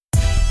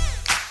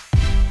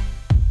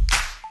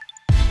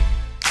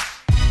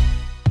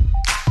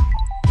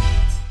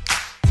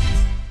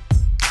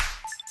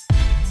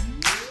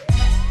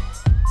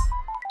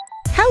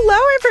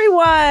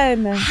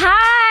everyone.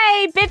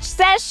 Hi, Bitch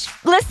Sesh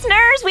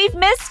listeners. We've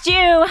missed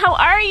you. How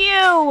are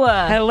you?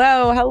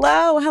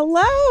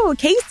 Hello.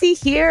 Casey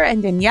here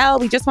and Danielle.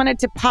 We just wanted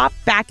to pop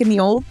back in the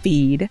old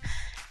feed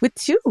with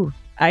two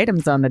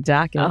items on the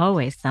docket.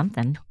 Always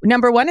something.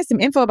 Number one is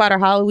some info about our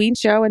Halloween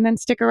show, and then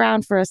stick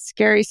around for a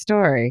scary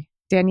story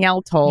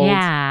Danielle told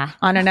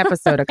on an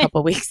episode a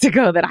couple weeks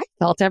ago that I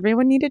felt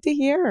everyone needed to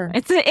hear.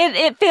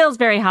 It feels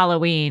very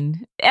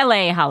Halloween,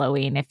 LA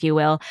Halloween, if you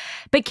will.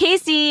 But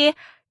Casey,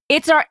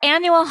 it's our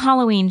annual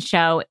Halloween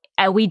show.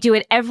 We do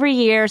it every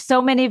year.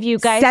 So many of you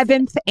guys.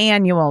 7th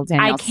annual,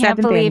 Danielle. I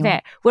can't believe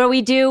it. Where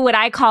we do what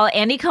I call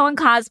Andy Cohen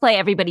cosplay.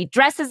 Everybody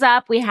dresses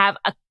up. We have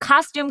a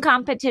costume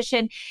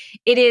competition.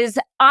 It is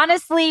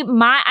honestly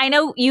I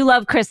know you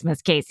love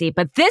Christmas, Casey,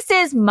 but this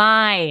is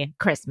my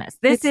Christmas.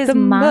 This is the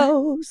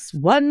most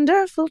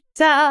wonderful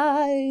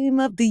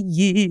time of the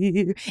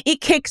year. It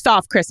kicks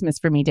off Christmas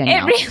for me,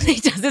 Danielle. It really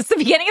does. It's the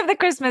beginning of the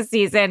Christmas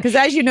season. Because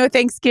as you know,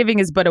 Thanksgiving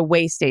is but a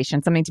way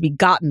station, something to be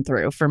gotten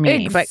through for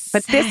me. But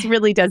this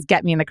really does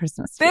get me in the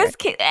Christmas spirit.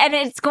 And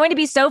it's going to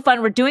be so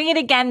fun. We're doing it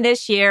again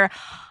this year.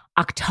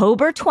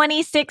 October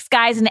 26th,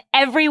 guys, and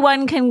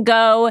everyone can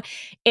go.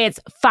 It's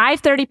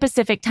 5:30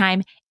 Pacific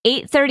time,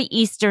 8:30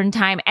 Eastern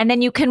time, and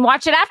then you can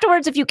watch it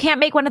afterwards if you can't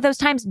make one of those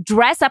times.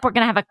 Dress up. We're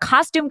going to have a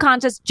costume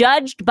contest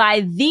judged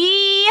by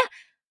the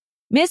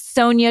Miss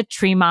Sonia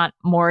Tremont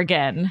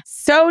Morgan.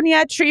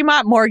 Sonia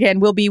Tremont Morgan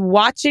will be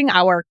watching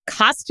our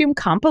costume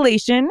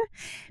compilation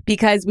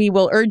because we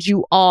will urge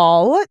you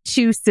all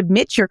to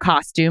submit your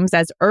costumes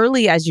as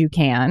early as you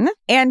can.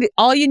 And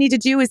all you need to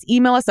do is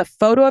email us a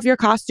photo of your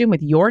costume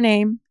with your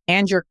name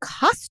and your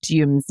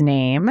costume's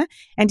name.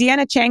 And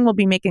Deanna Chang will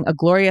be making a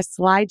glorious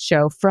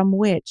slideshow from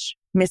which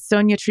Miss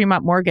Sonia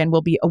Tremont Morgan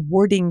will be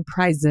awarding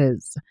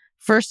prizes.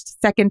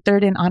 First, second,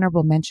 third, and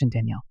honorable mention,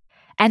 Danielle.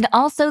 And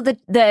also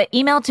the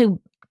email to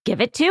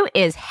give it to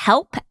is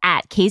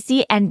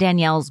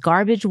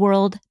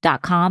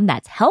help@CaseyandDaniellesGarbageWorld.com.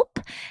 That's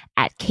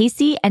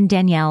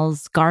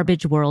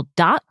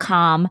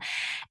help@CaseyandDaniellesGarbageWorld.com.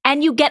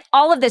 And you get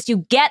all of this. You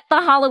get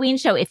the Halloween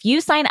show. If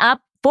you sign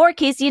up for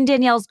Casey and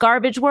Danielle's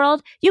Garbage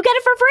World, you get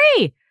it for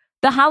free.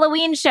 The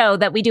Halloween show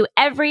that we do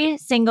every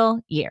single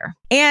year.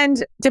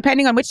 And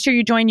depending on which tier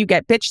you join, you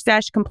get Bitch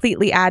Sesh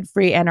completely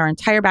ad-free and our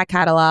entire back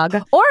catalog.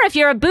 Or if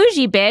you're a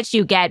bougie bitch,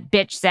 you get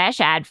Bitch Sesh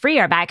ad-free,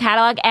 our back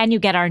catalog, and you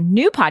get our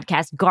new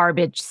podcast,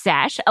 Garbage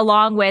Sesh,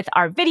 along with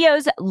our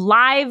videos,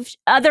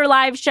 other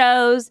live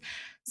shows,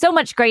 so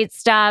much great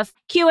stuff,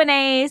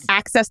 Q&As.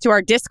 Access to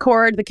our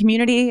Discord. The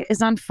community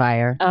is on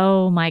fire.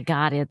 Oh my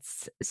God,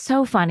 it's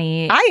so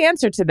funny. I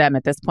answer to them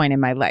at this point in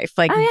my life.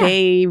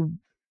 They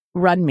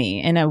run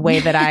me in a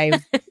way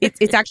that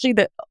it's actually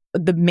the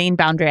main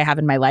boundary I have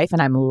in my life, and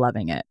I'm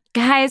loving it.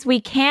 Guys, we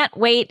can't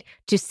wait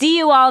to see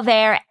you all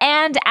there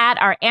and at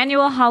our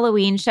annual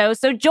Halloween show.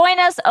 So join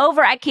us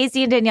over at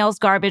Casey and Danielle's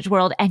Garbage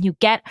World, and you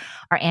get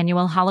our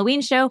annual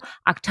Halloween show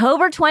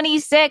October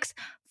 26th,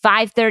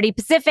 5:30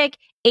 Pacific,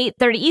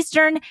 8:30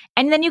 Eastern,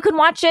 and then you can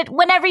watch it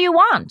whenever you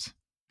want.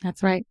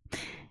 That's right.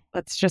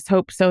 Let's just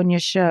hope Sonia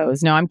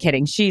shows. No, I'm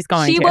kidding. She's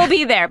going to. She will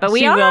be there, but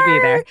we will be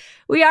there.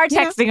 We are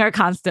texting her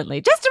constantly.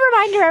 Just a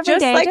reminder every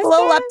day. Just like a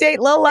little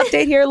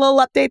update here, a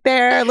little update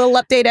there, a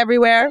little update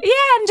everywhere.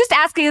 Yeah, and just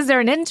asking, is there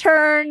an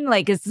intern?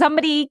 Like, is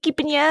somebody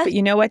keeping you? But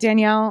you know what,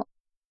 Danielle?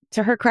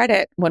 To her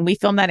credit, when we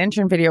filmed that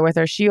intern video with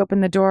her, she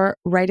opened the door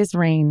right as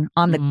rain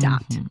on the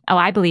dot. Oh,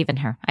 I believe in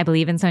her. I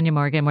believe in Sonia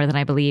Morgan more than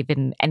I believe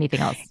in anything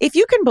else. If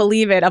you can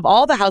believe it, of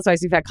all the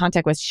housewives we've had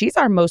contact with, she's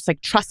our most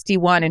trusty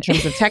one in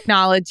terms of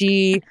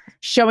technology,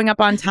 showing up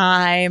on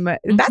time.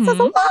 That says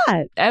a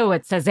lot. Oh,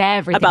 it says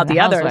everything about the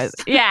others.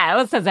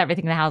 Yeah, it says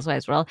everything in the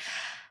housewives world.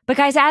 But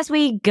guys, as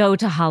we go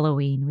to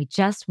Halloween, we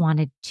just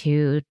wanted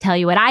to tell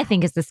you what I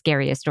think is the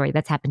scariest story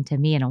that's happened to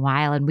me in a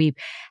while. And we've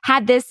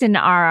had this on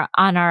our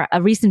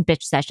recent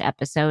Bitch Sesh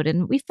episode,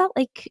 and we felt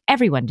like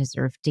everyone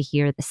deserved to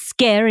hear the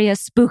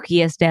scariest,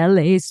 spookiest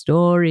LA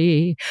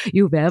story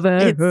you've ever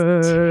heard.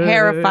 It's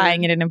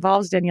terrifying, and it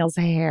involves Danielle's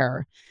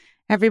hair.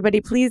 Everybody,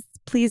 please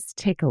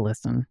take a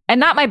listen. And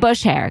not my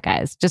bush hair,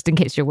 guys, just in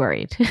case you're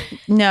worried.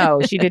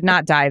 No, she did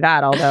not dye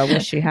that, although I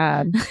wish she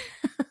had.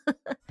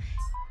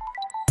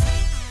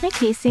 Hi,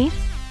 Casey.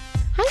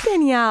 Hi,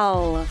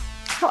 Danielle.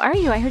 How are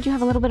you? I heard you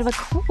have a little bit of a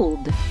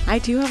cold. I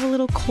do have a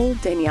little cold,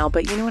 Danielle,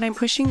 but you know what? I'm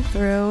pushing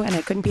through, and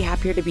I couldn't be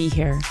happier to be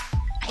here.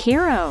 A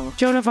hero.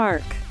 Joan of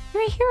Arc.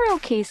 You're a hero,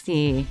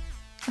 Casey.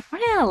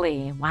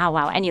 Really?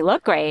 Wow. And you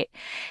look great.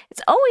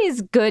 It's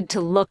always good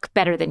to look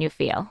better than you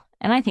feel.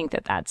 And I think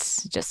that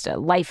that's just a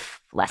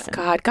life lesson.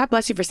 God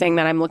bless you for saying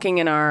that. I'm looking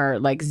in our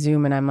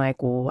Zoom and I'm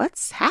like,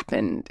 what's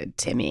happened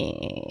to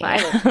me?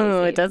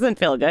 It doesn't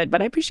feel good,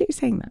 but I appreciate you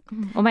saying that.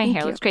 Well, my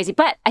hair looks crazy,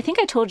 but I think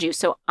I told you.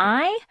 So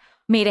I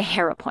made a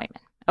hair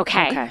appointment.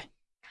 Okay.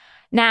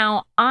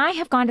 Now, I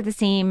have gone to the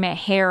same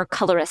hair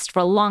colorist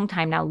for a long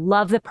time now.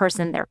 Love the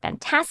person. They're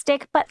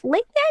fantastic. But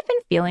lately I've been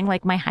feeling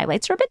like my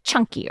highlights are a bit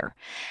chunkier.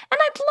 And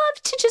I'd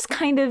love to just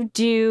kind of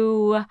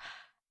do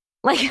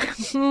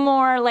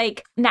more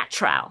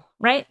natural,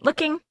 right?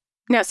 Looking.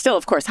 Now, still,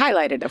 of course,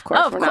 highlighted, of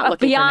course. We're not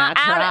looking beyond,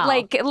 for natural.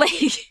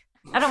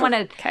 I don't want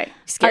to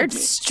Scared a me.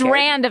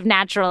 strand of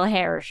natural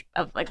hair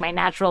of like my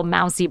natural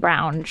mousy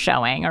brown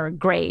showing or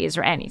grays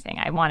or anything.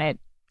 I want it,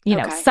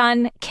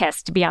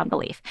 sun-kissed beyond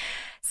belief.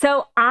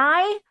 So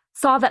I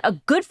saw that a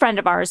good friend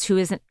of ours who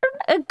is an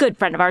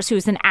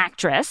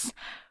actress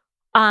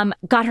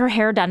got her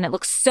hair done. It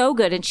looks so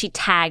good. And she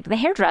tagged the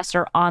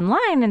hairdresser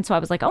online. And so I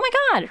was like, oh my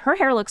God, her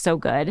hair looks so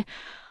good.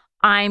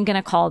 I'm going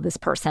to call this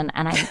person.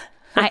 And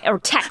or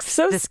text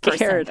so this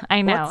scared. person.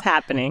 I know. What's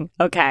happening?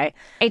 Okay.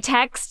 I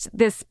text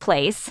this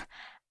place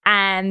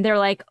and they're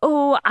like,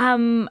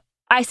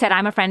 I said,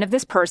 I'm a friend of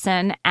this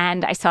person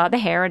and I saw the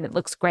hair and it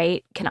looks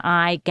great. Can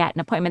I get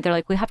an appointment? They're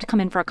like, we have to come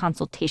in for a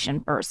consultation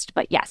first.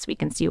 But yes, we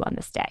can see you on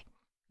this day.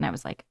 And I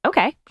was like,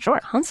 okay,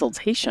 sure.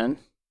 Consultation?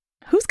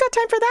 Who's got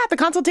time for that? The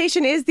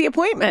consultation is the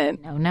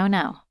appointment.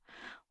 No.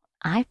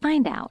 I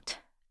find out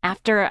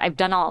after I've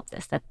done all of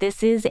this that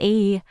this is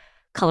a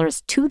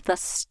colorist to the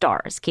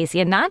stars,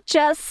 Casey, and not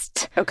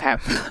just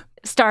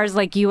stars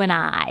like you and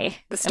I.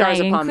 The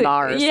stars upon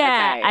bars.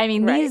 Yeah, okay. I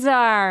mean, these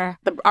are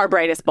our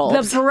brightest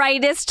bulbs. The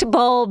brightest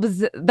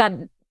bulbs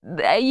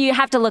that you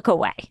have to look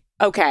away.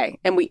 Okay,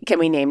 and can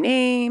we name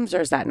names,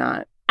 or is that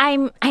not? I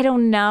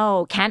don't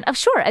know.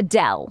 Sure,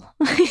 Adele.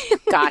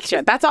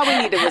 Gotcha. That's all we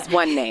needed was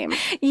one name.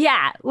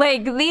 Yeah,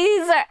 like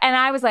these are, and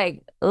I was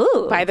like,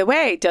 ooh. By the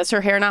way, does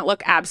her hair not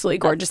look absolutely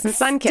gorgeous and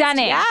sun-kissed?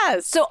 Stunning.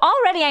 Yes. So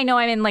already I know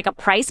I'm in like a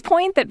price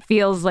point that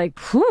feels like,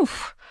 whew,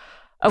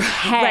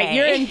 okay. Right,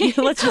 you're in,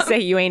 let's just say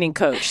you ain't in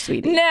Coach,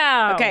 sweetie.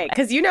 No. Okay,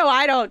 because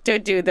I don't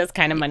do this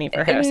kind of money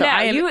for hair. So No,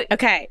 I am,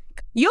 okay.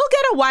 You'll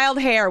get a wild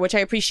hair, which I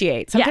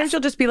appreciate. Sometimes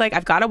you'll just be like,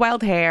 I've got a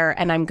wild hair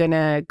and I'm going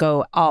to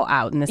go all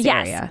out in this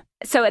area.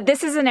 So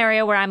this is an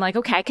area where I'm like,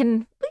 okay, I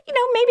can,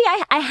 maybe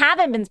I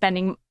haven't been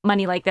spending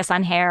money like this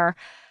on hair.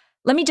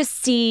 Let me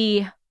just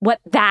see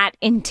what that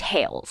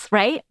entails,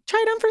 right?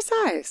 Try it on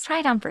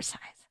for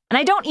size. And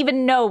I don't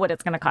even know what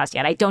it's going to cost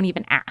yet. I don't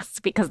even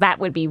ask because that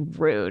would be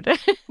rude.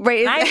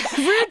 Right.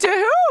 Rude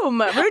to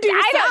whom? Rude to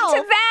yourself.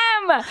 To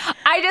them.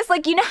 I just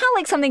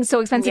how something's so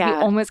expensive you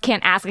almost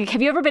can't ask. Like,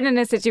 have you ever been in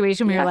a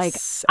situation where you're like,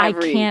 I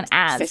can't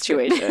ask?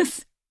 Situation.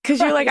 Because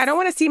you're like, I don't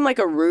want to seem like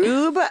a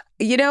rube,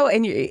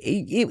 and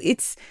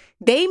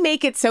they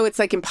make it so it's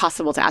like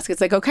impossible to ask.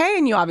 It's like, okay,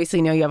 and you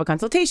obviously know you have a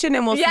consultation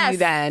and we'll see you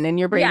then. And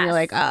your brain, you're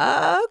like,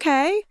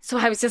 okay. So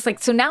I was just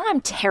like, so now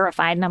I'm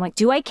terrified and I'm like,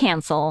 do I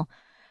cancel?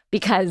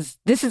 Because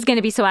this is going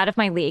to be so out of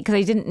my league because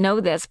I didn't know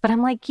this. But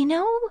I'm like, I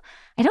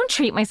don't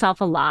treat myself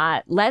a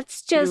lot.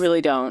 Let's just you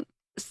really don't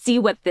see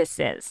what this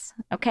is.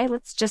 Okay,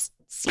 let's just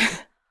see.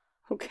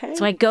 Okay.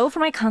 So I go for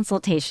my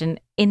consultation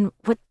in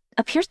what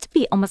appears to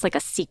be almost like a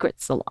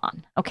secret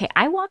salon. Okay,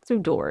 I walk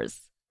through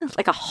doors. It's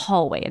like a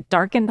hallway, a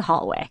darkened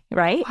hallway,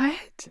 right?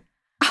 What?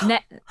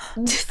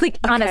 Just like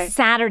on a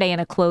Saturday in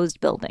a closed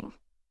building.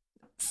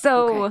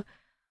 So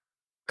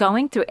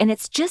going through, and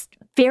it's just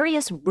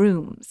various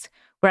rooms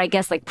where I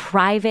guess like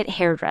private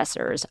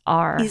hairdressers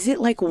are. Is it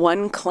like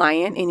one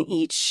client in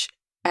each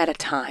at a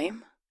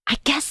time? I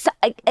guess,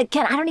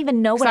 again, I don't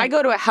even know what I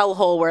go to a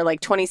hellhole where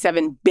like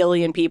 27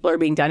 billion people are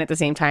being done at the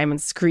same time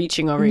and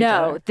screeching over each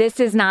other. No, this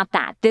is not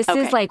that. This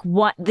is like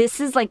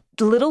this is like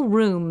little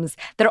rooms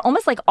that are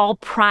almost like all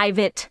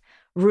private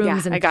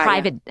rooms and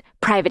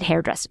private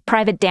hairdressers,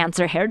 private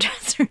dancer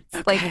hairdressers.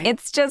 Okay. Like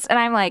it's just, and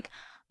I'm like,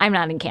 I'm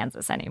not in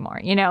Kansas anymore.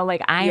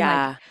 Like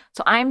I'm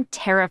so I'm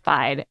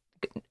terrified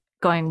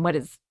going, what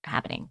is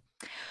happening?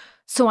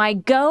 So I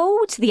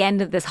go to the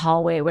end of this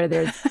hallway where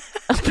there's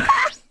a person.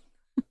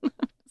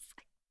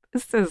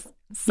 This is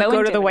so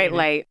go to the white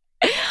light.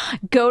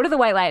 Go to the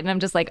white light. And I'm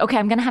just like, okay,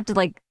 I'm going to have to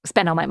like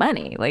spend all my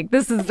money. Like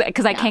this is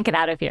because I can't get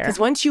out of here. Because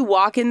once you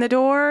walk in the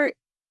door,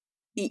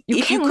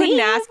 if you couldn't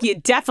ask, you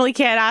definitely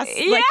can't ask.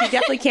 Yeah. Like you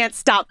definitely can't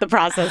stop the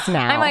process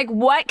now. I'm like,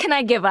 what can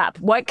I give up?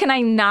 What can I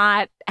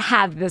not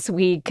have this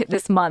week,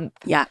 this month?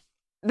 Yeah.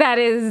 That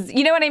is,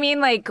 you know what I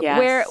mean? Like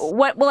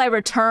what will I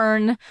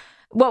return?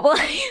 What will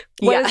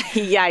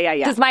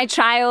I... Does my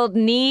child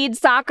need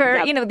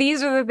soccer? Yep.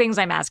 These are the things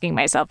I'm asking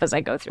myself as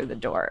I go through the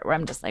door where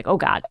I'm just like, oh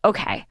God,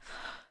 okay.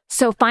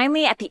 So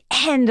finally at the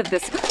end of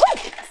this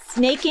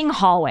snaking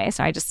hallway,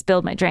 sorry, I just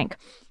spilled my drink.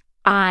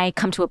 I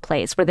come to a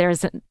place where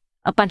there's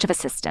a bunch of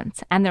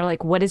assistants and they're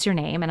like, what is your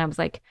name? And I was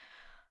like,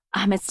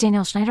 it's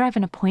Danielle Schneider. I have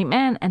an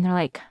appointment. And they're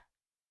like,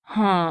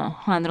 huh.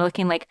 And they're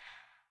looking like,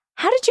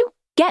 how did you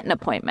get an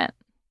appointment?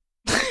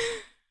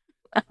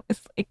 I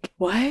was like,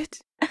 what?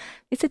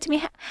 They said to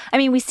me,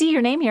 we see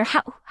your name here.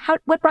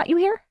 What brought you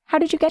here? How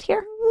did you get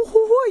here?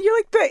 You're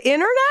like the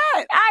internet?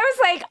 I was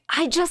like,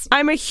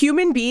 I'm a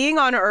human being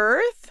on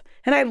Earth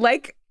and I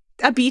like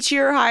a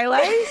beachier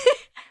highlight.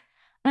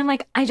 And I'm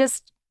like, I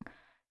just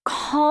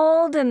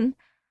called and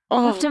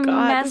left a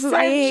message.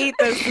 I hate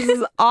this. This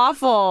is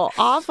awful.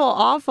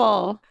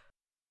 Oh,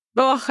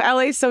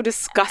 LA's so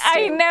disgusting.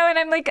 I know. And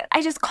I'm like,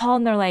 I just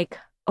called and they're like,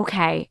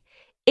 okay,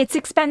 it's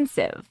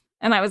expensive.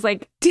 And I was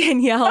like,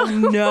 Danielle,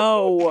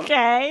 no.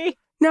 Okay.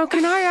 Now,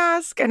 can I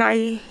ask, and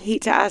I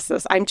hate to ask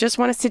this, I just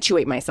want to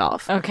situate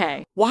myself.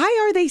 Okay. Why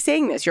are they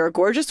saying this? You're a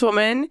gorgeous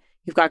woman.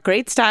 You've got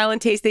great style and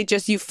taste.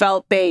 You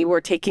felt they were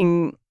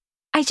taking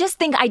I just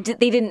think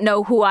they didn't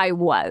know who I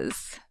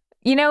was.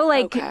 You know,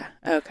 like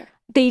Okay.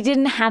 they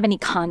didn't have any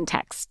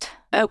context.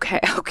 Okay.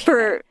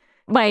 For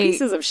my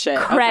pieces of shit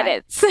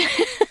credits. Okay.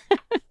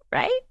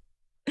 Right?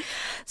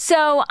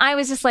 So I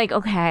was just like,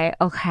 okay.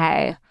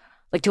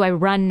 Like, do I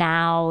run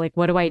now? Like,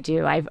 what do I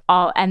do?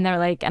 And they're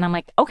like, and I'm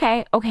like,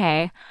 okay.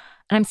 And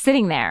I'm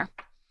sitting there.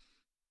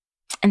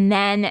 And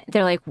then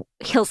they're like,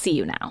 he'll see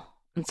you now.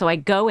 And so I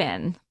go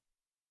in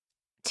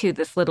to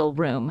this little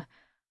room,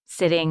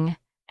 sitting,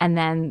 and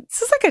then...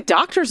 This is like a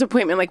doctor's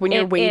appointment, like when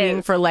you're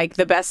waiting for like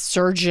the best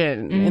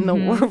surgeon in the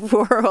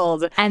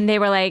world. And they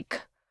were like,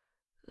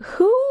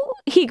 who?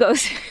 He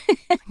goes,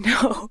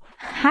 no.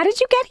 How did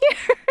you get here?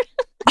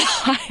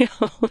 I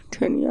don't,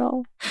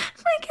 Danielle.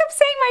 I kept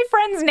saying my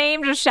friend's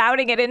name, just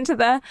shouting it into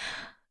the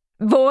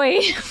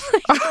void.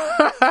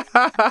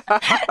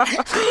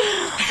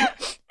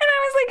 And I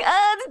was like,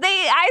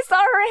 I saw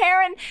her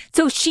hair, and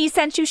so she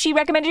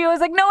recommended you. I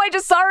was like, no, I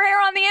just saw her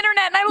hair on the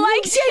internet, and I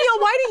liked it. Danielle,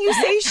 why didn't you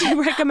say she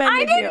recommended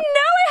you? I didn't know.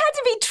 It had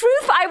to be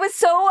truthful. I was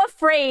so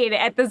afraid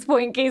at this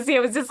point, Casey. I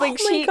was just like,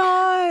 my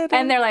God.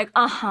 And they're like,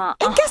 uh-huh.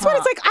 And guess what?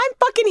 It's like, I'm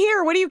fucking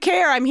here. What do you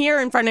care? I'm here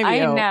in front of you.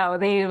 I know.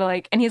 They were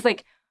like, and he's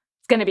like,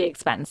 it's going to be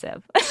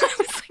expensive. I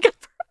was like,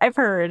 I've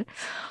heard.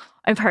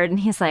 And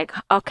he's like,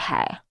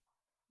 okay.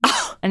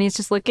 And he's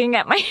just looking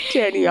at my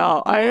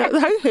Danielle,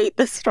 I hate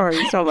this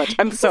story so much.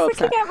 I'm so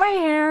upset. Looking at my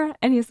hair,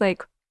 and he's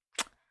like,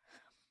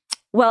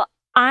 well,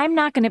 I'm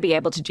not going to be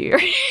able to do your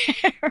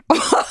hair.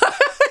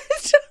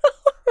 What?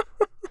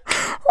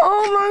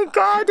 Oh my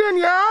God,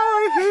 Danielle,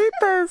 I hate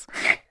this.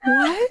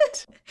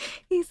 What?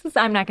 He says,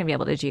 I'm not going to be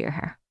able to do your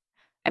hair.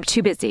 I'm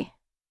too busy.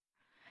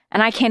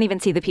 And I can't even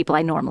see the people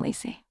I normally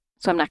see.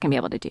 So I'm not going to be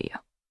able to do you.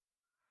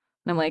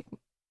 And I'm like,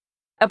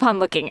 upon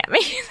looking at me.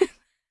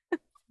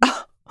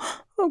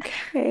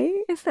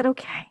 Okay. I said,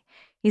 okay.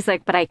 He's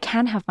like, but I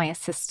can have my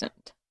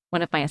assistant,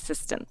 one of my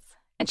assistants,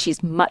 and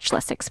she's much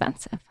less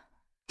expensive.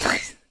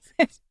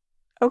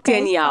 Okay.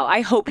 Danielle,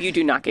 I hope you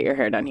do not get your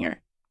hair done here.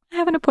 I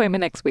have an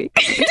appointment next week.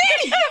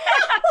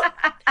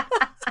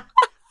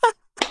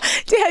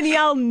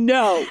 Danielle,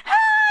 no.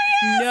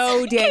 Yes,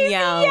 no,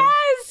 Danielle.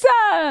 Yes.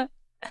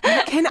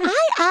 Can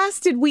I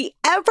ask, did we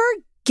ever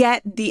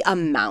get the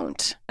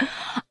amount?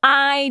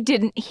 I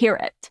didn't hear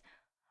it.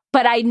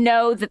 But I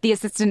know that the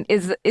assistant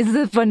is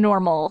of a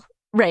normal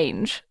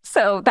range.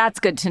 So that's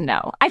good to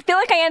know. I feel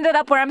like I ended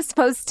up where I'm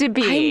supposed to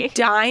be. I'm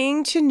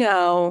dying to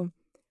know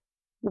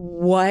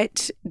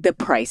what the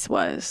price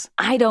was.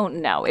 I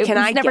don't know. It Can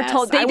was I never guess?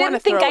 told. They didn't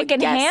think I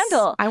could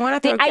handle. I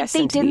want to throw a guess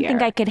They into didn't the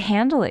think air. I could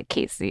handle it,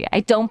 Casey. I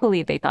don't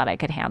believe they thought I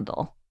could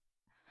handle.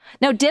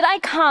 Now, did I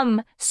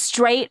come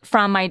straight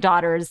from my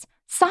daughter's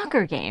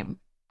soccer game?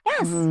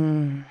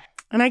 Yes.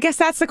 And I guess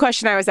that's the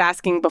question I was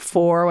asking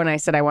before when I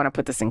said I want to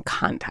put this in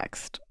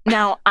context.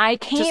 Now, I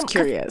came... Just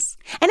curious.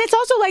 And it's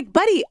also like,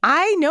 buddy,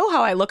 I know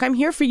how I look. I'm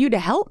here for you to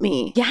help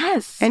me.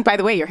 Yes. And by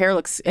the way, your hair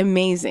looks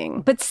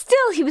amazing. But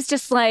still, he was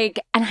just like...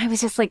 And I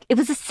was just like... It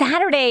was a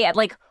Saturday at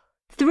like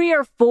 3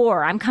 or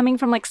 4. I'm coming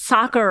from like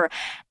soccer.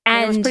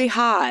 And it was pretty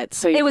hot.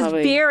 So it was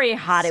very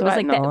hot. It was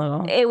like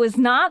that. It was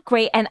not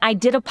great. And I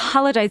did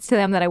apologize to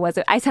them that I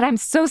wasn't. I said, I'm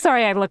so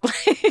sorry I look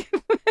like...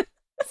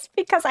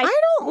 Because I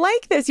don't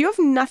like this. You have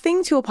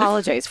nothing to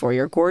apologize for.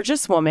 You're a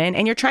gorgeous woman,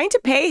 and you're trying to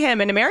pay him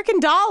an American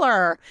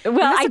dollar. Well, in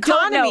this I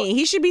economy. don't know.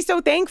 He should be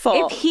so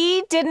thankful. If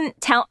he didn't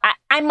tell,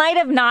 I might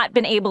have not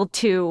been able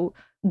to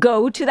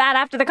go to that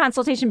after the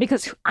consultation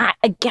because,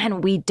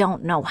 again, we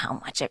don't know how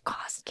much it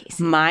cost,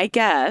 Casey. My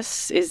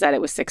guess is that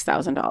it was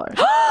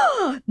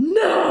 $6,000.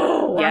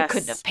 No! Yes. I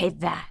couldn't have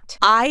paid that.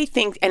 I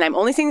think, and I'm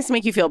only saying this to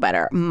make you feel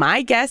better,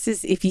 my guess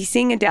is if he's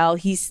seeing Adele,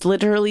 he's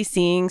literally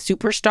seeing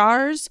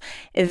superstars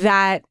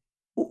that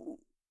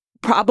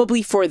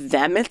probably for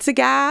them it's a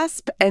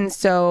gasp. And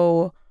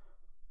so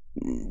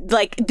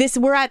like this,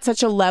 we're at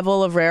such a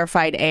level of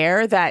rarefied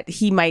air that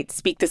he might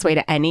speak this way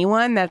to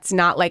anyone that's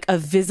not like a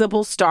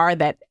visible star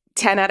that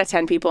 10 out of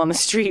 10 people on the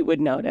street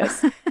would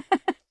notice.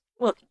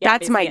 Well, yeah,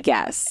 that's my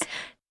guess.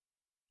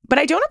 But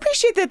I don't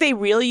appreciate that they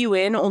reel you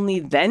in only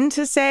then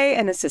to say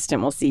an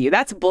assistant will see you.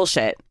 That's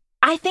bullshit.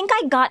 I think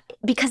I got,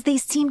 because they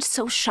seemed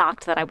so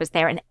shocked that I was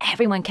there and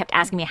everyone kept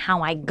asking me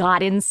how I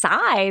got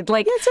inside.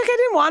 Like, yeah, it's like I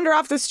didn't wander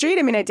off the street.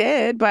 I mean, I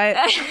did, but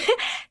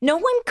no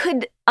one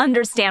could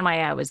understand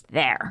why I was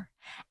there.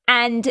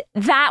 And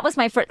that was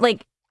my first,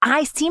 like,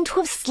 I seem to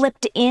have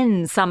slipped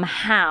in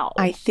somehow.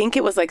 I think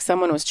it was like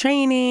someone was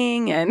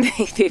training and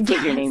they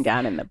put your name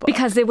down in the book.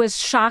 Because it was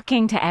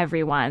shocking to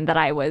everyone that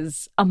I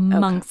was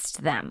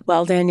amongst them.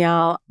 Well,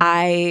 Danielle,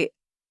 I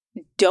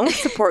don't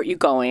support you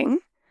going.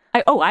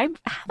 I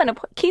have an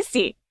appointment.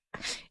 Casey,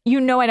 you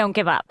know I don't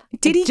give up.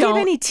 Did he give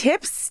any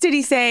tips? Did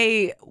he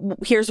say,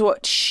 here's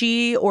what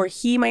she or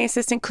he, my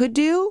assistant, could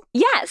do?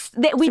 Yes.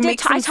 We did. Make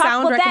some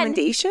sound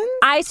recommendations?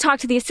 I talked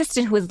to the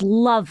assistant who was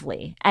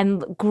lovely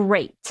and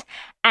great.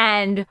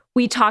 And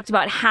we talked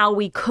about how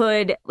we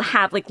could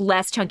have like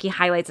less chunky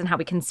highlights and how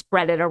we can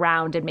spread it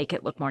around and make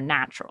it look more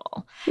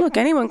natural. Look,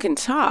 anyone can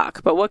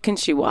talk, but what can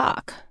she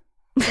walk?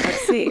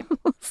 Let's see.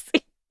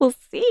 We'll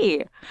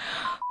see.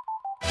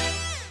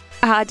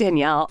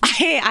 Danielle,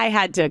 I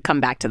had to come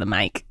back to the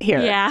mic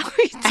here. Yeah.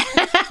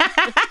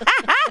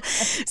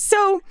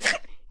 So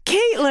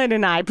Caitlin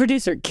and I,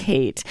 producer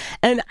Kate,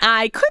 and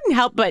I couldn't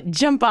help but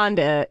jump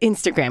onto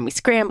Instagram. We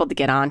scrambled to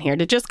get on here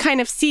to just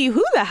kind of see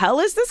who the hell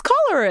is this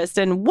colorist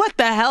and what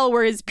the hell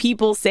were his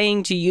people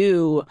saying to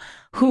you?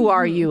 Who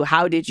are you?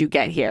 How did you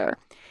get here?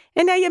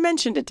 And now you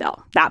mentioned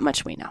Adele. That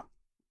much we know.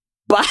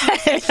 But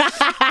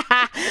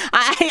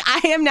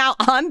I am now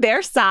on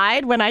their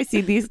side when I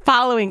see these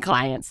following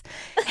clients: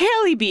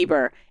 Hailey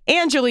Bieber,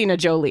 Angelina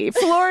Jolie,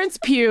 Florence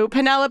Pugh,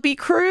 Penelope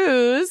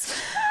Cruz.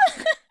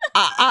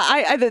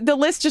 The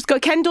list just goes.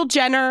 Kendall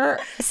Jenner,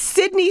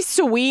 Sydney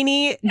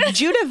Sweeney,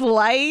 Judith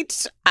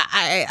Light,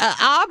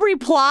 Aubrey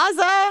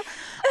Plaza,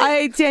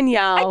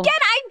 Danielle.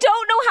 Again, I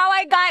don't know how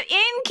I got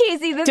in,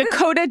 Casey.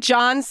 Dakota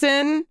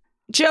Johnson,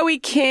 Joey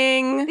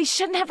King. They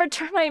should never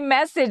turn my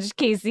message,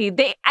 Casey.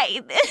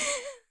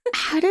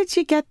 How did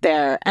you get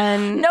there?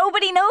 And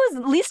nobody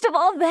knows, least of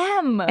all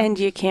them. And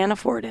you can't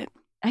afford it.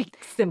 I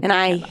simply and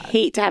I cannot.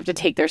 hate to have to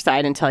take their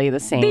side and tell you the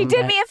same. They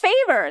did me a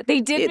favor.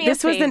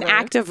 This was an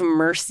act of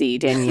mercy,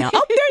 Danielle.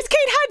 Oh, there's Kate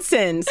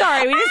Hudson.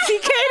 Sorry, we didn't see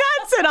Kate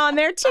Hudson on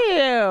there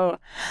too.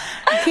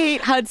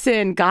 Kate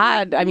Hudson.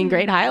 God, I mean,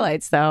 great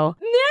highlights though.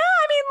 Yeah,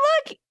 I mean,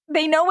 look,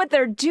 they know what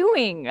they're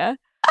doing.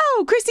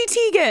 Oh, Chrissy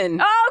Teigen.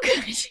 Oh,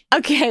 gosh.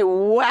 Okay,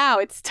 wow.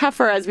 It's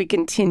tougher as we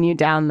continue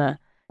down the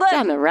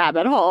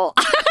rabbit hole.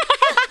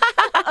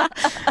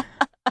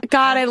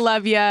 God, I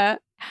love you.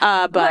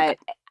 But look,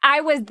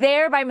 I was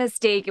there by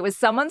mistake. It was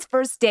someone's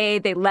first day.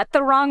 They let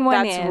the wrong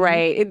one in. That's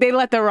right. They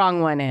let the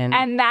wrong one in.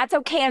 And that's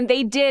okay. And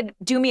they did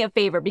do me a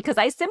favor because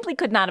I simply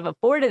could not have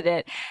afforded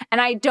it. And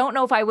I don't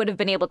know if I would have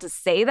been able to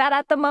say that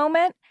at the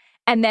moment.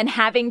 And then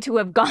having to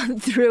have gone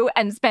through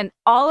and spent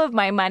all of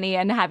my money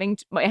and having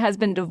my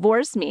husband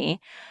divorce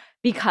me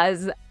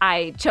because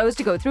I chose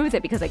to go through with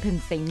it because I couldn't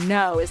say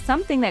no is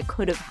something that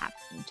could have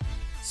happened.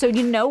 So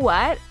you know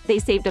what? They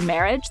saved a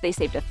marriage. They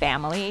saved a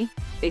family.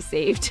 They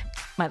saved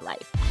my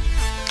life.